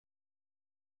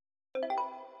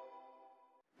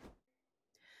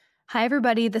Hi,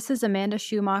 everybody. This is Amanda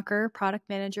Schumacher, product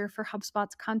manager for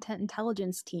HubSpot's content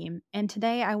intelligence team. And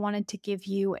today I wanted to give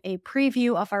you a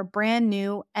preview of our brand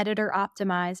new Editor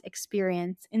Optimize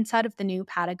experience inside of the new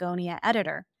Patagonia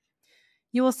editor.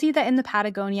 You will see that in the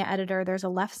Patagonia editor, there's a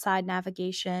left side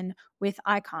navigation with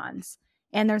icons.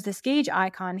 And there's this gauge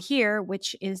icon here,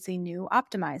 which is the new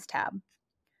Optimize tab.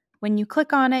 When you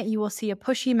click on it, you will see a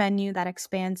pushy menu that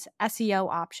expands SEO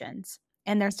options.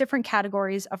 And there's different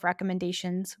categories of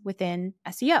recommendations within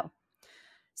SEO.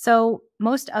 So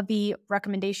most of the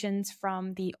recommendations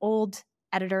from the old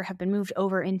editor have been moved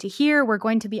over into here. We're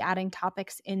going to be adding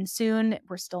topics in soon.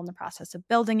 We're still in the process of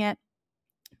building it,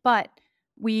 but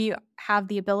we have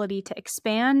the ability to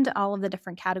expand all of the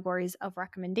different categories of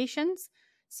recommendations.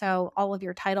 So all of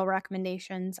your title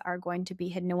recommendations are going to be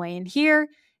hidden away in here.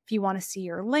 If you want to see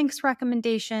your links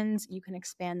recommendations, you can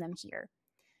expand them here.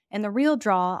 And the real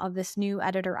draw of this new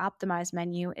Editor Optimize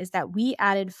menu is that we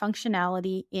added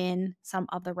functionality in some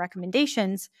of the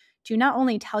recommendations to not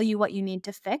only tell you what you need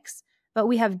to fix, but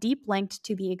we have deep linked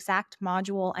to the exact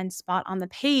module and spot on the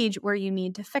page where you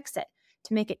need to fix it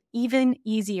to make it even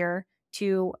easier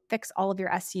to fix all of your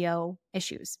SEO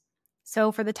issues.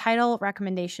 So for the title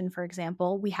recommendation, for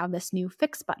example, we have this new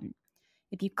fix button.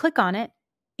 If you click on it,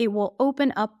 it will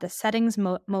open up the settings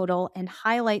modal and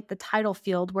highlight the title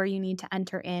field where you need to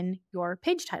enter in your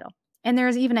page title. And there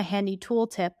is even a handy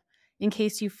tooltip in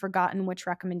case you've forgotten which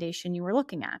recommendation you were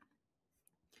looking at.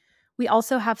 We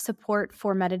also have support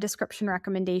for meta description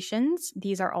recommendations.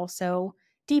 These are also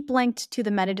deep linked to the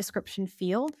meta description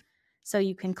field. So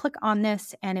you can click on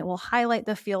this and it will highlight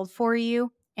the field for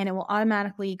you and it will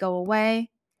automatically go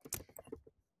away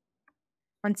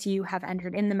once you have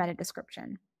entered in the meta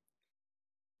description.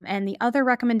 And the other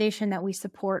recommendation that we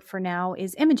support for now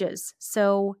is images.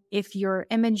 So if your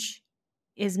image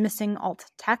is missing alt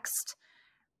text,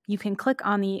 you can click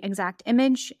on the exact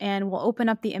image and we'll open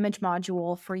up the image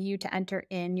module for you to enter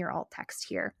in your alt text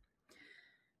here.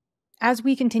 As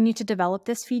we continue to develop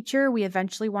this feature, we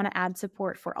eventually want to add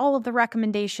support for all of the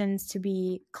recommendations to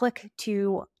be click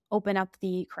to open up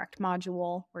the correct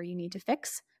module where you need to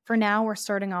fix. For now, we're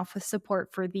starting off with support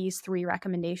for these 3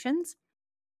 recommendations.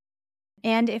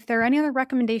 And if there are any other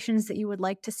recommendations that you would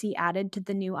like to see added to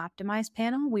the new Optimize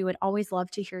panel, we would always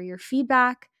love to hear your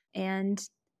feedback. And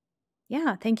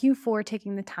yeah, thank you for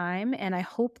taking the time, and I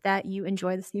hope that you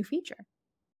enjoy this new feature.